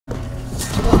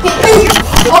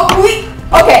Oh, wait.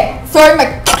 Okay, sorry, my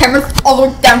camera's all the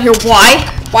way down here. Why?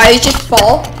 Why did it just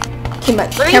fall? Okay, my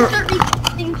camera.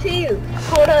 I'm too.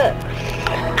 Hold up.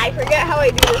 I forget how I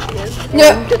do this.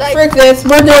 No, frick this.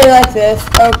 We're doing it like this.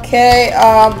 Okay,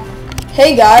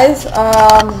 hey guys,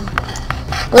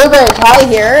 Little Bird Pie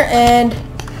here, and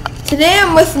today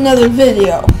I'm with another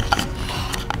video.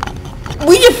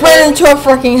 We just ran into a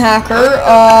freaking hacker.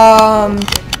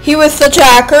 He was such a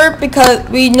hacker because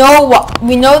we know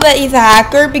that he's a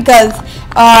hacker because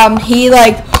he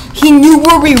knew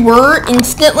where we were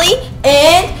instantly,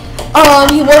 and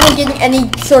he wasn't getting any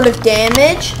sort of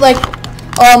damage. Like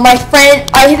my friend,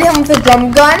 I hit him with a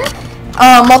drum gun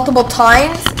multiple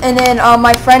times, and then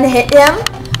my friend hit him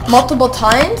multiple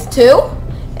times too,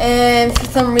 and for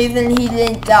some reason he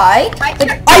didn't die. Like,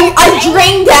 I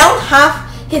drained down half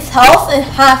his health and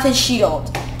half his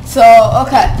shield. So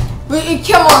okay,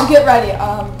 come on, get ready.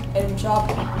 Item shop.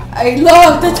 I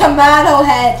love the tomato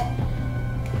head.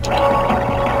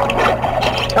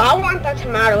 I want that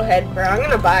tomato head, bro. I'm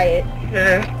gonna buy it.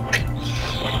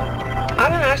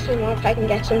 I'm gonna ask him if I can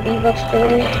get some V-Bucks for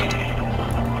me.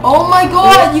 Oh my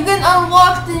god, you can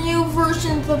unlock the new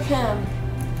versions of him.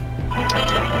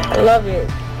 I love it.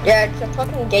 Yeah, it's a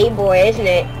fucking gay boy, isn't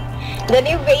it? The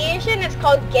new version is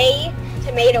called Gay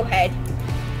Tomato Head.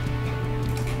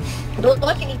 Look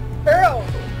at the girl.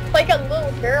 It's like a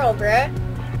little girl, bruh.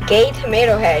 Gay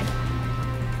Tomato Head.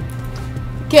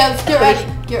 Okay, let's get ready.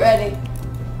 Get ready.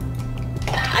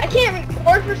 I can't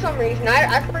record for some reason.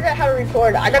 I forgot how to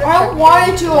record. I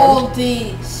wanted to all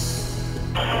these.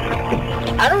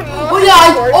 I don't know.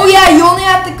 Oh yeah, you only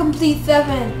have to complete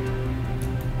 7.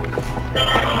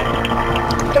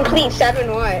 Complete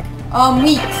 7 what?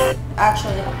 Weeks,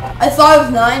 actually. I thought it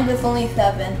was 9, but it's only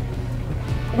 7.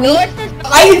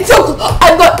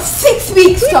 I've got 6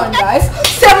 weeks done, guys.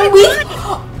 7 weeks.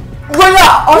 Right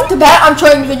now, off the bat, I'm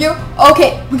trying the video.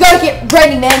 Okay, we gotta get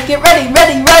ready, man. Get ready.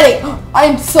 I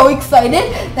am so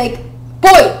excited. Like,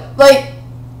 boy, like,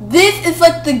 this is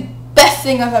like the best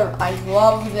thing I've ever. I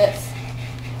love this.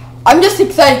 I'm just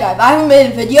excited, guys. I haven't made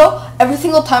a video. Every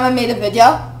single time I made a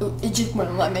video, it just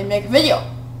wouldn't let me make a video.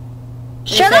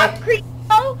 Shut up,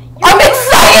 Creepo. I'm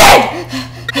excited!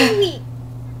 9 weeks.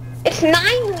 It's 9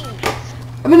 weeks.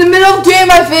 I'm in the middle of doing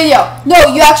my video. No,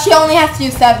 you actually only have to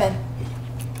do 7.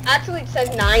 Actually, it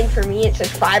says 9 for me. It says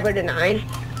 5 out of 9.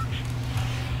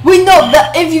 We know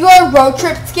that if you go to road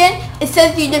trip skin, it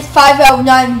says you did 5 out of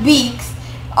 9 weeks.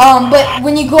 But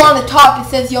when you go on the top, it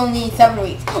says you only need 7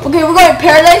 weeks. Okay, we're going to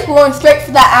Paradise. We're going straight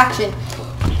for that action.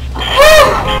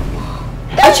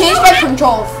 I changed my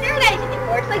controls. Paradise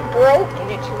anymore. It's like broken.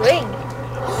 It's rigged.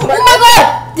 Oh my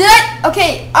god!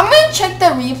 Okay, I'm gonna check the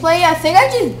replay. I think I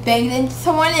just banged into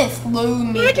someone and it slowed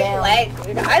me down. Leg,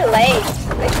 dude. I legs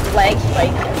like for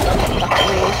some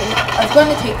fucking reason. I was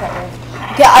gonna take that risk.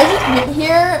 Okay, I just went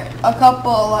here a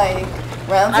couple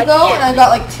rounds ago and I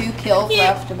got 2 kills right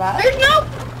off the bat. There's no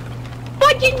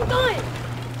fucking gun.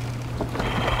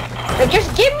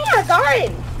 Just give me a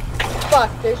gun.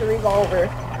 Fuck, there's a revolver.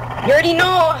 You already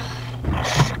know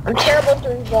I'm terrible with the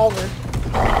revolver.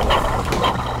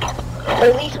 But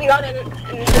at least we got it.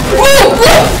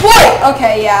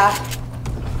 Okay, yeah.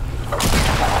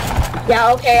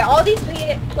 Yeah, okay. All these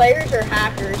players are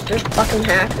hackers. They're fucking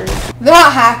hackers. They're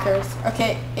not hackers.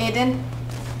 Okay, Aiden.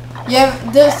 Yeah,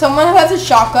 there's someone who has a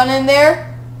shotgun in there.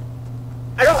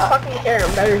 I don't fucking care.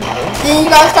 I'm better than you. Then you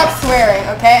gotta stop swearing,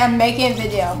 okay? I'm making a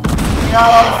video. You're not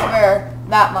allowed to swear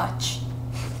that much.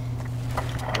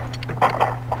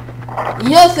 You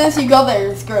know, since you go there,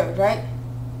 you're screwed, right?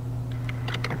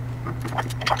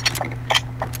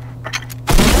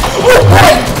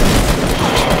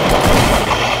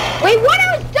 Wait, what? I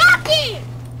was talking!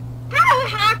 How a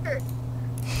hacker?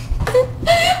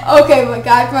 Okay, but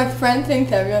guys, my friend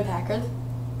thinks everyone's hackers.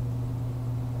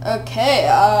 Okay,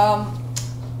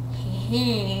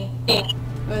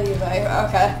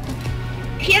 okay.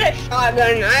 He had a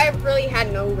shotgun, and I really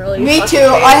had no Me too,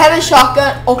 I had a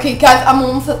shotgun. Okay, guys, I'm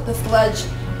almost at the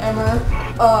sledgehammer.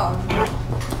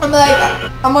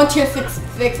 I'm on tier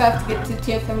 66, I have to get to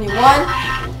tier 71.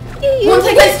 Once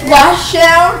I get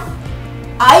splashdown,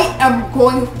 I am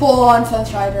going full on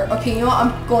Sunstrider. Okay, you know what?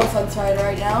 I'm going Sunstrider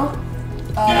right now.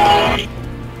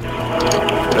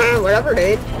 Whatever,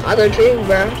 dude. I'll go too,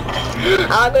 bro.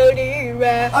 I'll go too,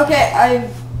 bro. Okay,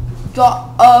 I've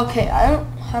got. Okay, I don't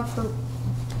have her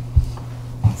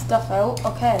stuff out.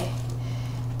 Okay.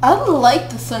 I like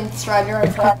the Sunstrider.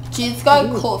 She's got a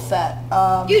cool set.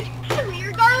 Dude, you have the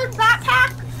rear guard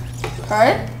backpack?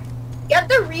 Pardon? You have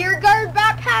the rear guard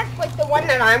backpack, like the one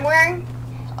that I'm wearing?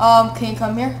 Can you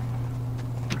come here?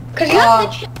 Cause you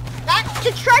have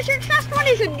The treasure chest one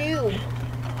is a noob.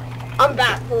 I'm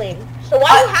baffling. So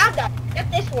why do you have that?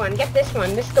 Get this one. Get this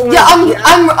one. This is the one. Yeah,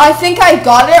 I think I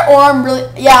got it, or I'm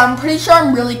pretty sure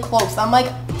I'm really close. I'm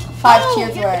like 5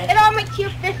 tiers away. It's on my tier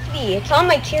 50. It's on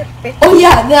my tier 50. Oh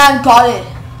yeah, then I got it.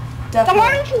 Definitely. Then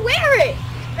why don't you wear it?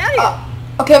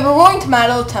 Okay, we're going to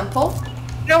Tomato Temple.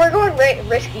 No, we're going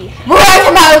risky. We're going to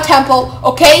Tomato Temple,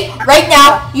 okay? Right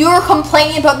now, you were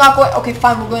complaining about not going. Okay,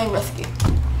 fine, we're going risky.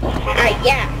 Alright,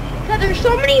 yeah. Because there's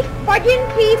so many fucking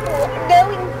people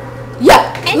going.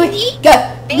 Yeah,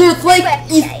 there's like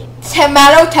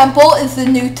Tomato Temple is the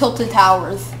new Tilted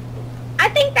Towers. I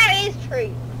think that is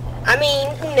true. I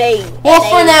mean, no. Well,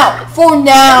 for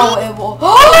now it will.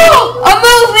 Oh, a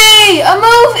movie! A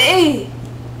movie!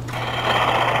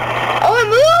 Oh, a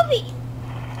movie!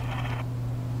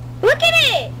 Look at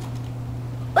it!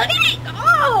 Look at it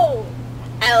go!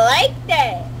 I like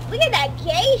that. Look at that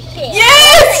gay shit.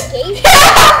 Yes!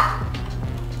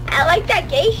 I like that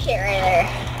gay shit right there.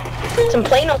 Some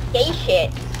plain old gay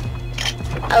shit.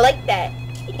 I like that.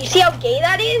 You see how gay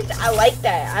that is? I like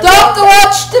that. Stop to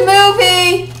watch the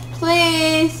movie,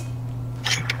 please.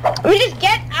 Let me just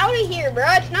get out of here, bro.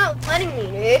 It's not letting me,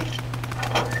 dude.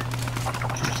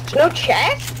 There's no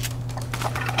chest?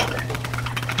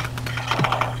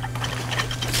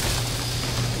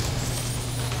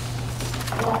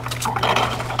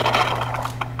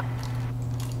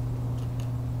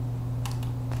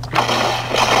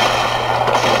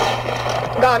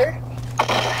 Got her.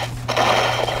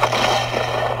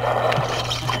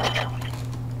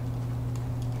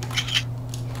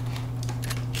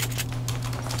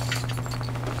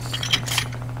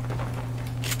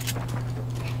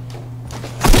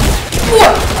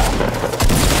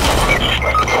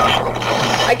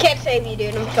 I can't save you,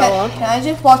 dude. I'm solo. Can I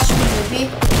just watch the movie?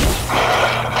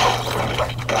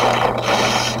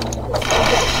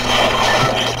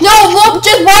 No, look,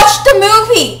 just watch the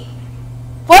movie.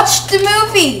 Watch the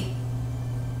movie.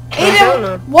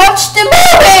 Aiden, watch the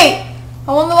movie. I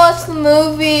want to watch the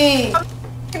movie.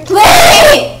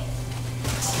 Please.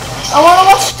 I want to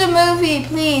watch the movie,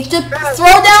 please. Just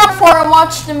throw down for and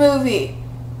watch the movie.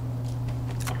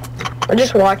 I'll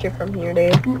just watch it from here,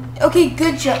 dude. Okay,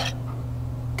 good job.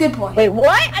 Good boy. Wait, what?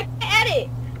 I can't edit.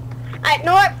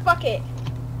 Know what? Fuck it.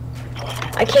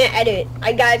 I can't edit.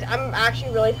 Guys, I'm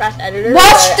actually really fast editor.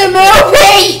 Watch the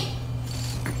movie!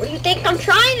 What do you think I'm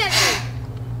trying to do?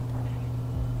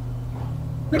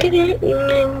 Look at it.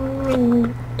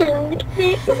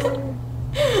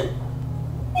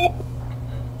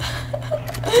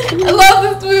 I love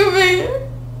this movie.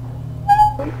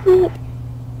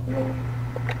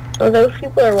 Oh, those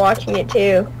people are watching it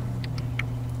too.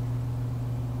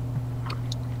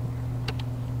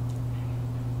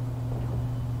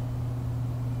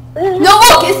 No,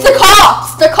 look, it's the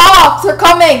cops. The cops are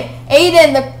coming.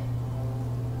 Aiden,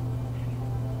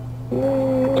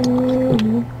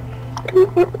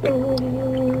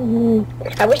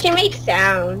 I wish it made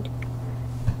sound.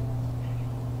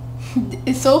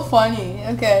 It's so funny.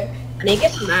 Okay. I think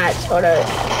it's mad, sort of.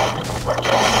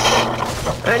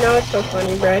 I know it's so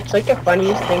funny, bro. It's like the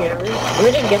funniest thing ever. Let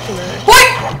me just get to that. What?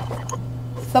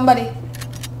 Somebody.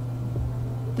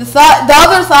 The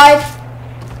other side.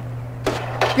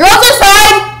 Your other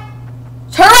side!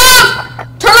 Turn around!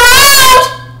 Turn around!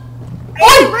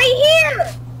 Hey, right here!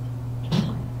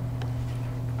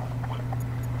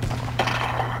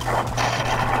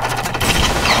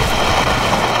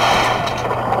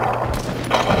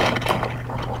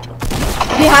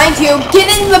 Behind you. Get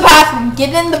in the bathroom. Get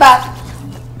in the bathroom.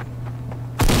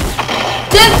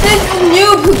 This is the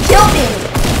noob who killed me.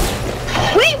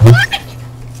 Wait, what?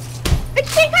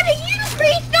 It's because of you,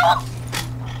 Crystal!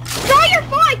 It's all your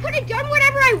fault. I could have done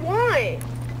whatever I want.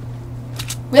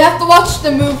 We have to watch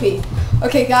the movie.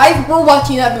 Okay, guys, we're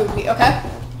watching that movie, okay?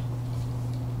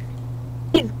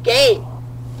 He's gay.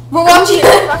 We're watching the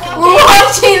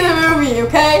movie,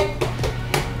 okay?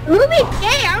 The movie's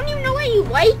gay. I don't even know why you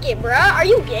like it, bruh. Are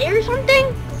you gay or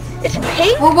something? It's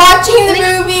pink. We're watching the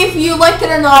movie if you like it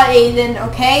or not, Aiden,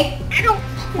 okay?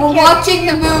 We're watching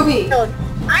the movie.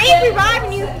 I ain't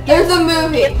reviving you. There's a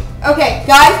movie. Okay,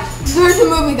 guys, there's a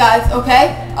movie, guys,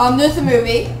 okay? There's a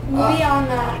movie. Movie on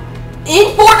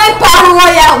in Fortnite Battle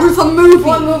Royale, there's a movie.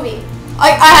 what movie? I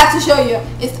have to show you.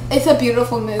 It's a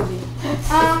beautiful movie.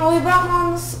 We brought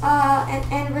Mom's an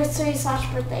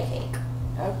anniversary/birthday cake.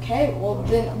 Okay, well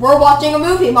then we're watching a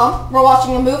movie, Mom. We're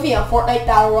watching a movie on Fortnite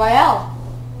Battle Royale.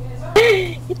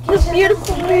 It's a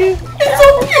beautiful movie. It's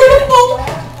so beautiful.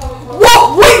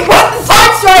 Whoa, wait, what? The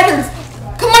Sunstriders!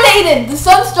 Come on, Aiden, the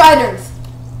Sunstriders.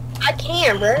 I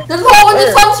can't, bro. There's a whole bunch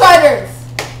of Sunstriders.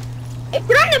 If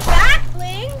you're on the back,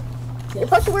 Ling. You're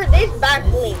supposed to wear this back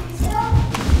bling.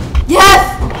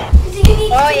 Yes! You need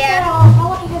to Oh, take yeah. that off. I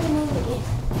want to hear the movie.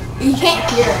 You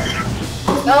can't hear it.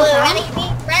 Oh, what do you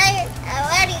mean?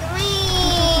 What do you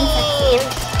mean?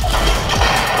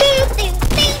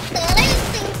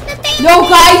 No,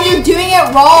 guys, you're doing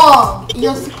it wrong.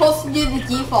 You're supposed to do the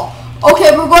default.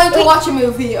 Okay, we're going to watch a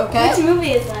movie, okay? Which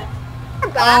movie is that?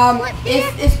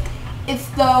 It's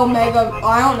the Omega,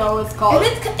 I don't know what it's called.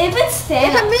 If it's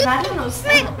Thanos, I don't know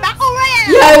Thanos. Battle Royale.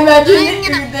 Yeah, imagine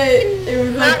it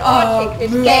was like,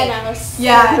 Thanos.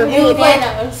 yeah, it was like,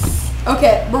 Thanos.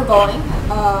 okay, we're going.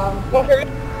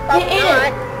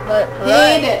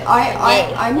 Hate it.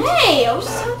 I'm Hey, I was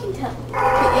just talking to him.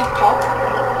 yeah, pop.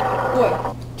 Boy.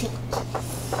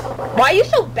 Why are you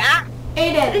so bad? I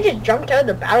Aiden, just jumped out of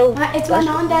the battle. it's my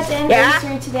mom and dad's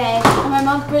anniversary today, and my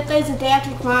mom's birthday is the day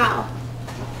after tomorrow.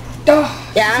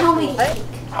 Yeah. Tell me. What?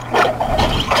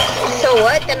 So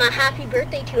what? Then a happy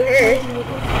birthday to her.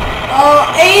 Oh,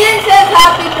 Aiden says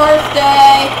happy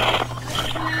birthday.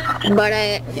 But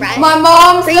My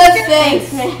mom says thanks.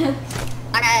 Thanks, man.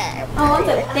 Oh, what's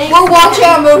it? Thanks. We're watching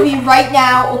a movie right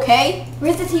now, okay?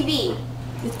 Where's the TV?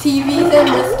 The TV's in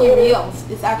Risky Reels.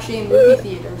 It's actually in movie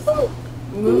theaters.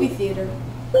 Movie theater.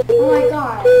 Oh my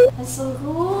god, that's so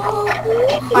cool.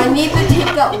 I need to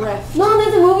take that riff. No,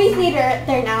 there's a movie theater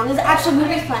there now. There's actual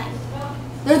movies playing.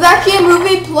 There's actually a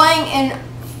movie playing in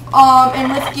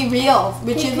Risky Reels,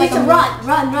 which is like a run.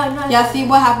 Yeah, see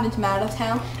what happened in Tomato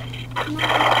Town?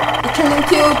 It turned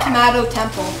into a Tomato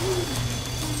Temple.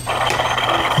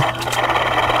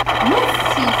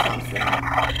 Let's see something.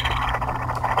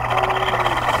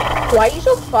 why are you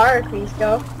so far,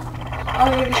 Cristo? Oh,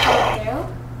 you're gonna go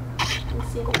through? Let's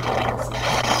see if we can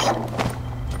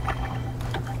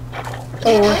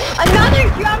Another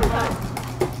jump!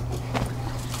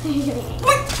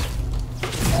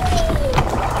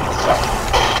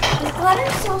 This glider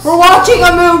is so We're slow. watching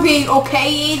a movie,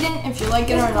 okay, Aiden? If you like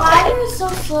it This or not. glider is so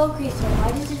slow, Cristo.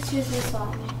 Why did you choose this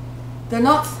one? They're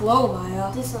not slow,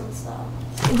 Maya. This one's slow.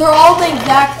 They're all the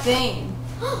exact same.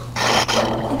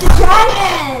 It's a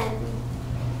dragon!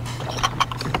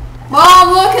 Mom,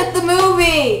 look at the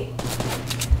movie!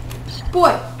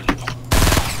 Boy.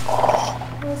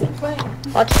 Where's he playing?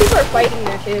 Lots of people are fighting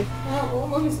there too. Oh,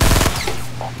 almost.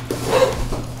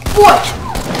 Boy!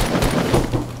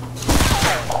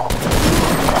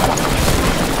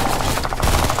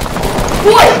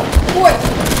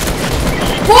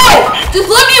 Boy! Just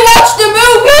let me watch the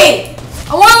movie!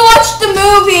 I want to watch the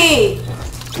movie!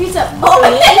 Cristo. Oh,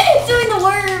 it's doing the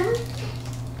worm.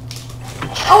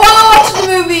 I want to watch the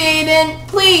movie, Aiden.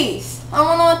 Please. I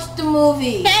want to watch the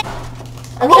movie.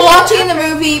 We're watching the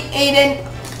movie, Aiden.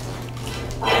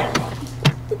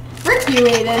 Frick you,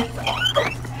 Aiden.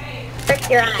 Frick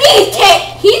your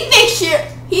eyes. He makes sure.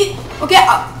 Okay.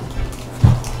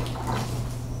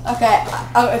 Okay.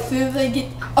 As soon as I get.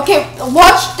 Okay,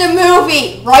 watch the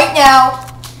movie right now.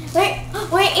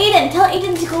 Wait, Aiden. Tell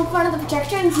Aiden to go in front of the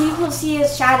projector and see if he'll see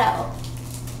his shadow.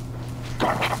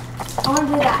 I want to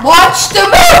do that. Watch the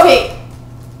movie.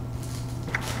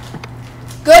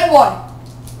 Good one.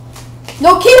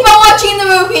 No, keep on watching the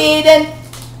movie, Aiden.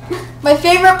 My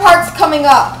favorite part's coming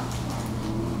up.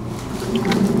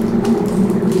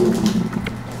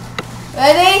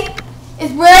 Ready?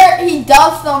 It's where he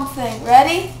does something.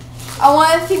 Ready? I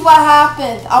want to see what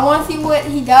happens. I want to see what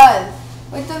he does.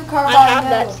 What does I Carvalho have do?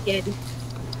 that skin.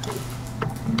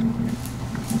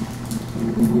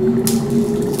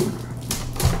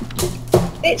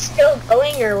 It's still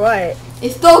going or what?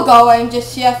 It's still going,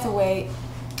 just she has to wait.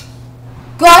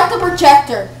 Go at the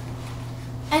projector.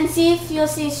 And see if you'll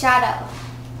see his shadow.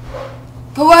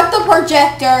 Go at the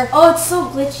projector. Oh, it's so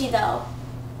glitchy though.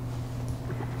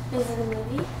 Is it a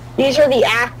movie? These are the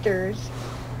actors.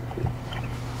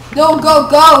 No, go.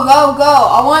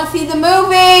 I want to see the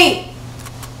movie.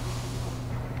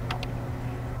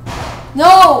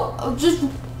 No, just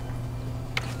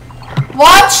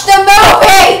watch the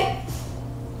movie.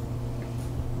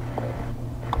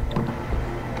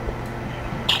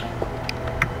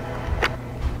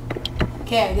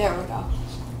 Okay, there we go.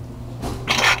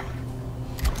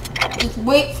 Just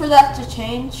wait for that to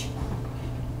change.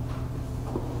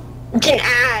 It's an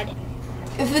ad.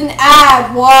 It's an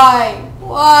ad. Why?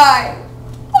 Why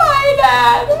an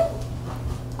ad?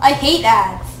 I hate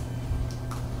ads.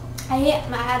 I hate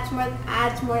my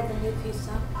ads more than you,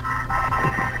 Cristo.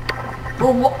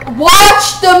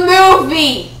 Watch the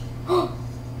movie.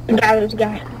 There's a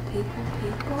guy.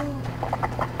 People.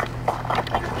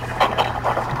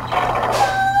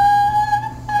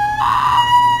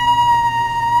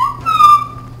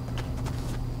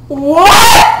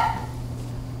 What?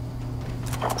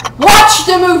 Watch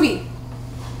the movie.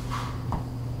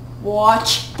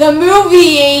 Watch the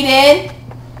movie, Aiden.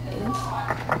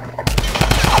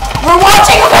 We're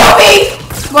watching a movie!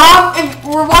 Mom, if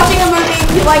we're watching a movie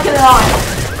if you like it or not.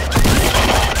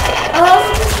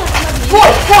 Boy!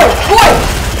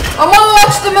 I want to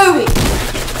watch the movie.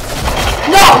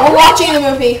 No, we're watching the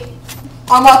movie.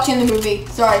 I'm watching the movie.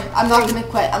 Sorry, I'm not gonna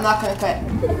quit. I'm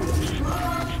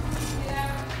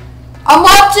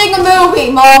watching a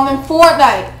movie, Mom, in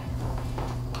Fortnite.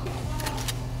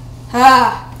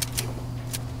 I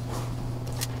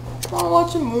wanna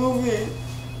watch a movie.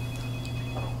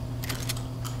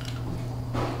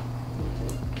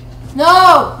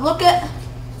 No! Look at... I'm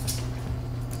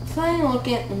not even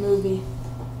looking at the movie.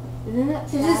 Isn't it?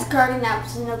 They're just guarding that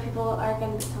so no people are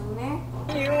going to come there.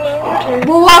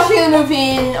 We're watching the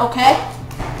movie, okay?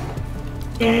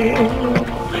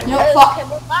 No, fuck.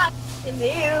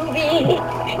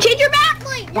 Change your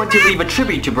backlink! Want to leave a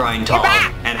tribute to Brian Tong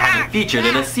and have him featured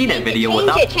in a CNET video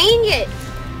without... Change it!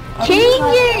 Change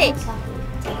it!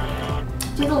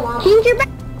 Do the llama. Change your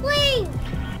backlink!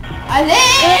 I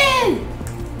did!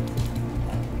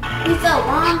 He's a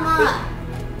llama.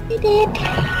 You did.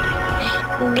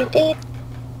 You did.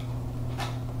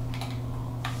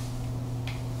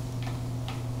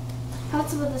 How about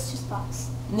some of this juice box?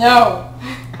 No.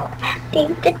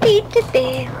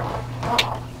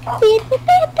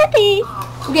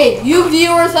 Okay, you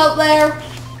viewers out there,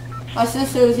 my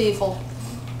sister is evil.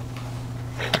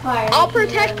 I'll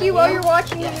protect you while you're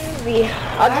watching the movie.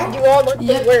 I'll just do all the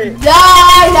good work.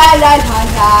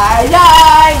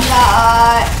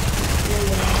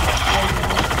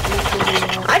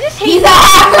 I just hate He's a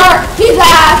hacker! He's a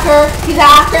hacker! He's a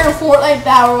hacker in Fortnite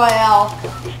Battle Royale.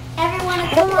 Everyone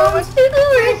We're going to the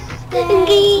wrestling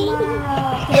game.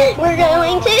 We're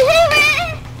going to the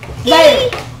wrestling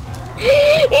game.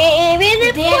 Even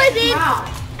the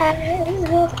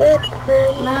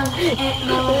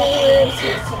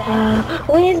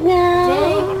poison.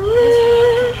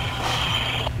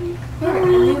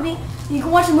 You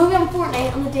can watch a movie on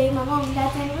Fortnite on the day of my mom and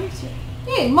dad's anniversary.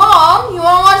 Hey, Mom, you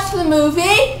want to watch the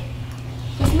movie?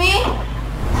 With me?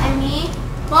 And me?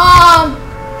 Mom,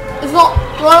 you want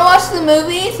to watch the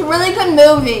movie? It's a really good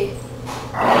movie.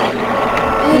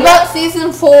 It's about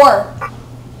season 4.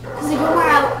 Because they go more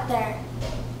out there.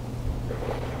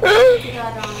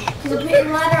 Because they put your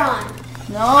ladder on.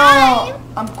 No,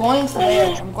 I'm going to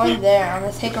there. I'm going there. I'm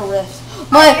going to take a rift.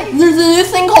 There's a new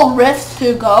thing called Rift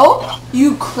to Go.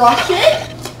 You crush it,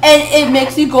 and it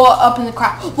makes you go up in the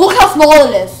crack. Look how small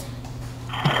it is.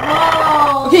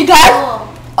 Whoa. Okay, guys.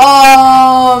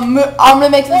 I'm going to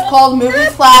make this called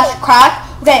movie/crack.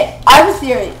 Okay, I have a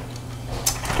theory.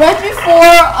 Right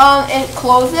before it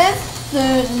closes,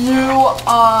 the new,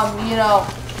 you know,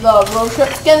 the road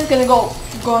trip skin is going to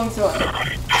going through it.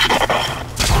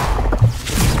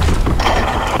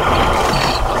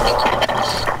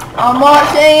 I'm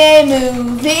watching a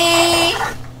movie.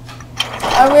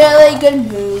 A really good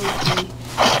movie.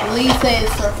 Lisa is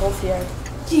circles here.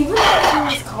 Do you even know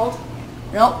what it's called?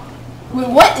 Nope. Wait,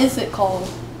 what is it called?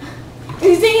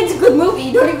 You're saying it's a good movie,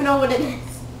 you don't even know what it is.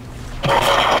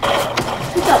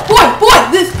 Boy,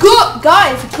 this good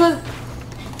guy is good.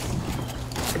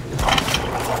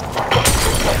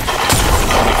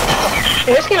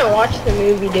 I'm just gonna watch the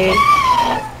movie, dude.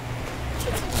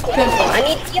 Good boy. I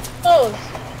need heals.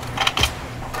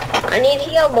 I need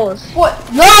heals. What?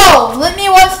 No! Let me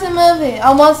watch the movie.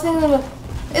 I'm watching the movie.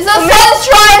 It's a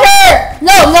Sunstrider!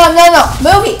 No.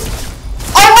 Movie.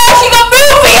 I'm watching a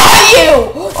movie on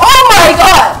you! Oh my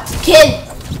god! Kid.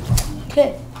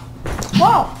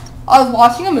 Wow. I was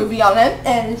watching a movie on him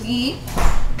and he...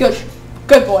 Good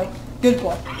boy.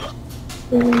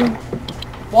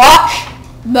 Watch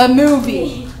the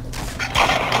movie.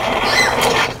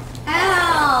 Ow! I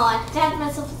stabbed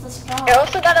myself with a straw. I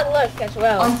also gotta look as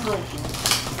well. Unfortunate.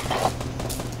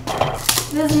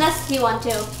 There's an SD one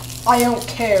too. I don't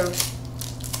care.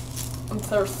 I'm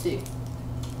thirsty.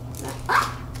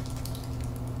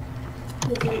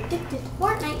 If you're addicted to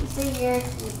Fortnite, you stay here.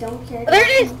 You don't care. There it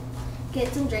is.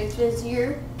 Get some drinks because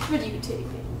you're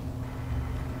videotaping.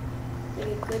 Like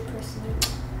a good person.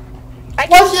 I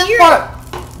What's can this hear part?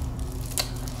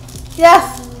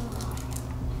 Yes. Is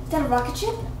that a rocket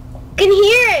ship? Can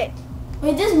hear it.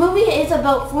 Wait, this movie is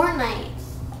about Fortnite.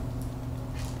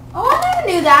 Oh, I never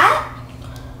knew that.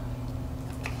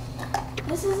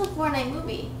 This is a Fortnite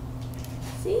movie.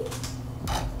 See?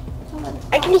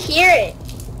 I can hear it.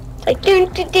 Like dun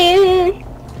dun dun.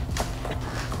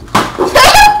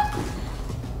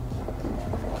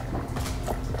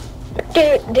 Do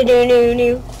do do do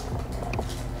do.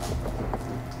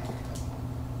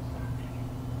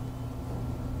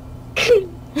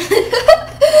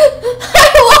 I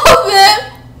love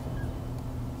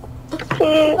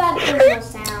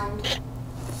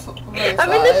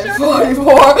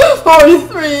 44,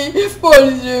 43,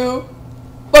 42.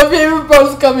 My favorite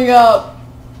part's coming up.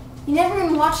 You never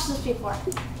even watched this before.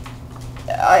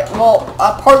 Well,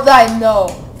 a part that I know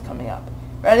is coming up.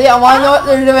 Ready? I want to know what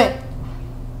they're doing.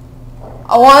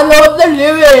 I want to know what they're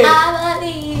doing. I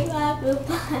believe I will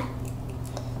fly.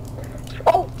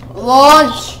 Oh,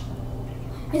 Launch.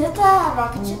 Is that the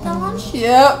rocket ship that launched?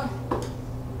 Yep.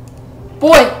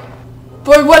 Boy,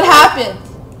 what happened?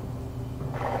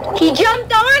 he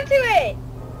jumped onto it.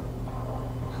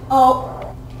 Oh.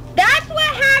 That's what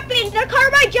happened. The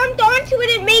carbide jumped onto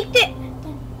it and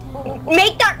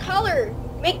make that color.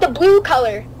 Make the blue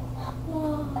color.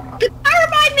 The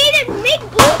carbide made it make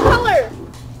blue color.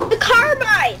 The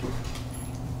carbide.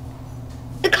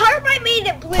 The carbide made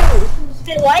it blue.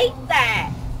 I like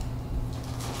that.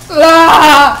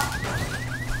 Ah!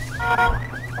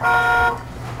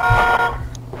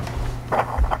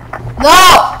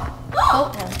 No!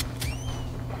 Oh.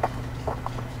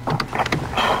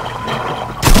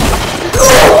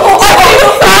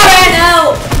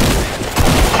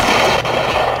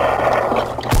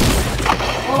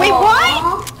 Wait, what?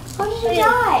 How did you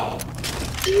die?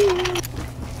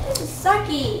 This is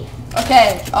sucky.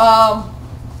 Okay,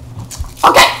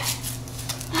 okay.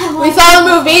 We saw the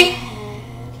movie.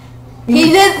 He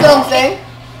did something.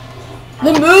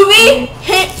 The movie,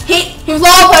 he was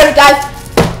all about it, guys.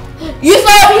 You saw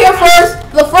it here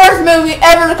first. The first movie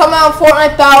ever to come out in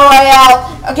Fortnite Battle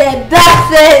Royale. Okay,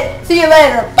 that's it. See you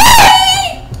later. Bye!